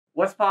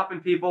What's poppin',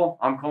 people?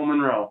 I'm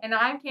Munro. And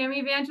I'm Cami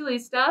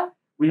Evangelista.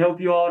 We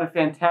hope you all had a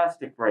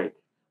fantastic break.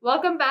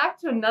 Welcome back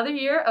to another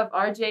year of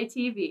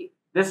RJTV.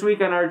 This week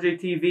on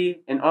RJTV,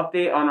 an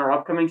update on our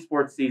upcoming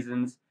sports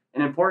seasons,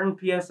 an important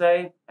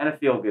PSA, and a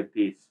feel-good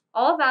piece.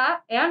 All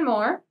that and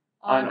more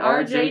on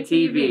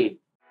RJTV.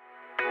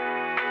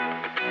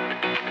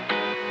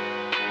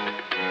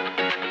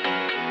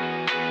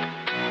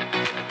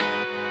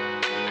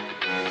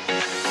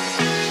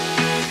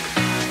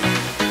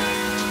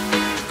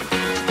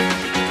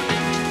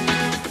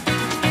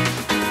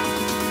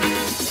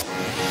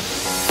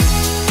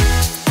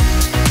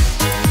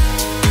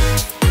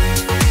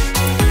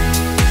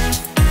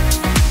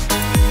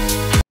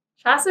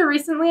 Chassa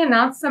recently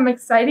announced some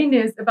exciting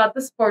news about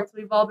the sports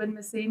we've all been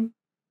missing.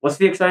 What's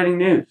the exciting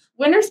news?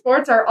 Winter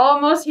sports are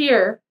almost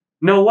here.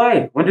 No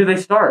way! When do they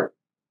start?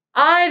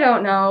 I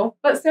don't know,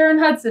 but Sarah and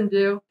Hudson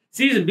do.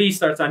 Season B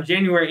starts on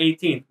January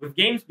 18th, with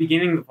games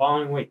beginning the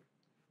following week.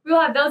 We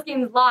will have those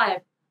games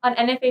live on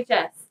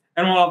NFHS.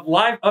 And we'll have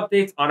live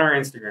updates on our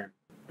Instagram.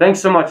 Thanks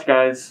so much,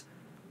 guys.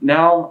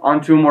 Now,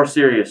 on to a more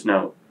serious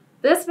note.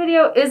 This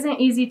video isn't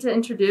easy to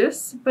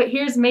introduce, but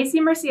here's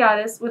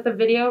Myrsiades with a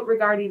video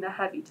regarding a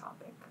heavy topic.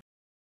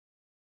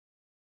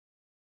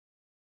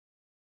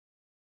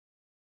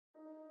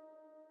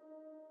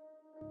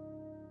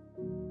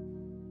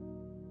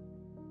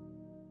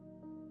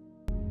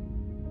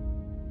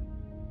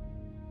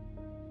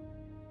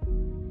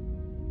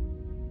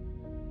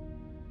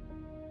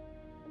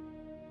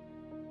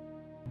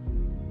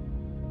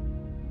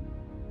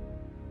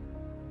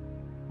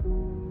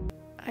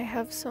 I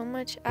have so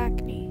much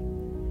acne.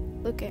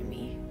 Look at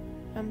me.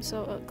 I'm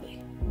so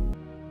ugly.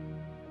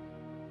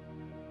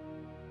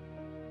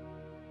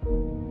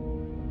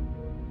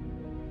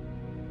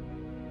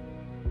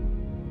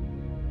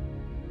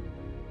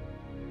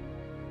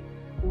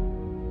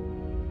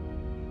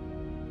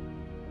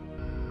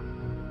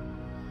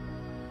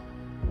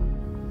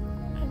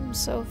 I'm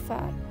so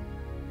fat.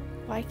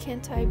 Why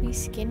can't I be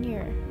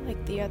skinnier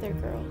like the other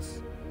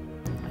girls?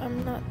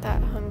 I'm not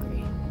that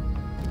hungry.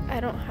 I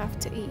don't have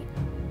to eat.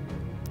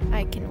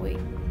 I can wait.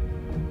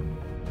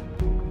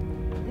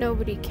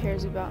 Nobody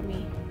cares about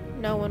me.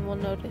 No one will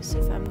notice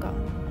if I'm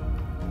gone.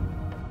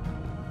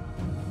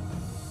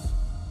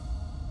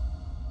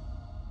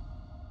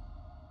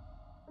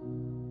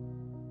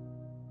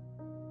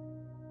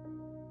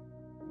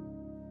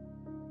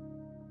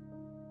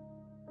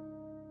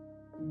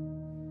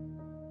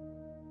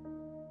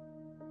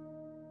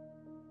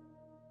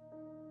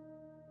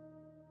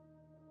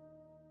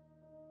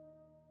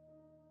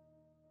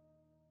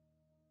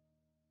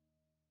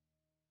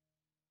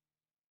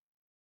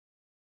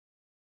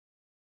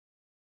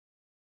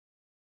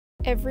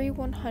 Every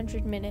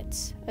 100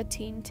 minutes, a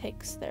teen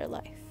takes their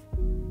life.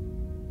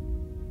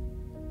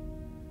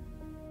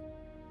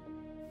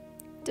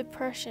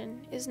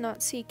 Depression is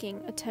not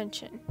seeking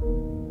attention.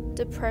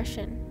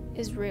 Depression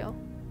is real.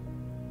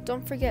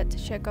 Don't forget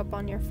to check up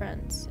on your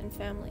friends and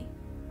family.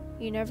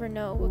 You never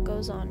know what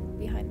goes on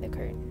behind the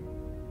curtain.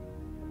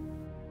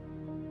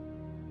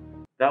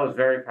 That was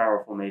very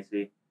powerful,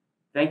 Maisie.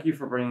 Thank you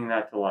for bringing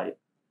that to light.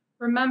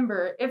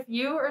 Remember, if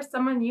you or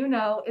someone you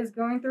know is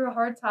going through a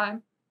hard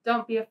time,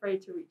 don't be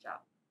afraid to reach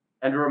out.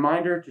 And a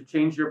reminder to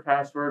change your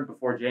password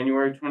before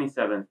January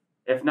 27th.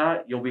 If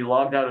not, you'll be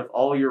logged out of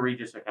all your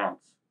Regis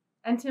accounts.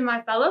 And to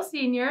my fellow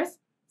seniors,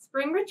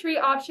 spring retreat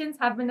options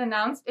have been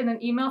announced in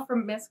an email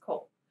from Miss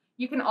Cole.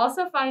 You can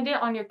also find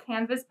it on your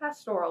Canvas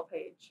pastoral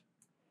page.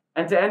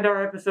 And to end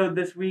our episode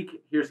this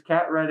week, here's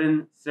Kat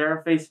Redden,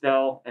 Sarah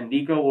Faestel, and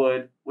Nico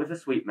Wood with a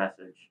sweet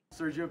message.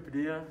 Sergio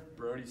Padilla,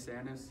 Brody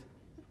Sanders.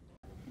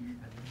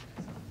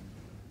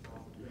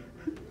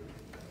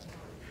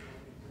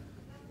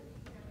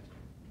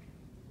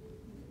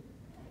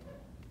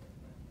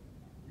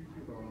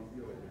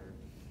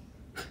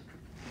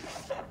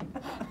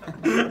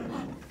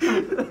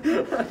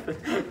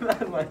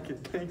 I like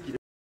it. Thank you.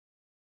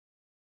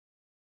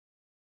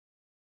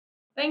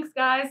 Thanks,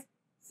 guys.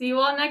 See you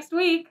all next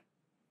week.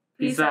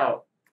 Peace out.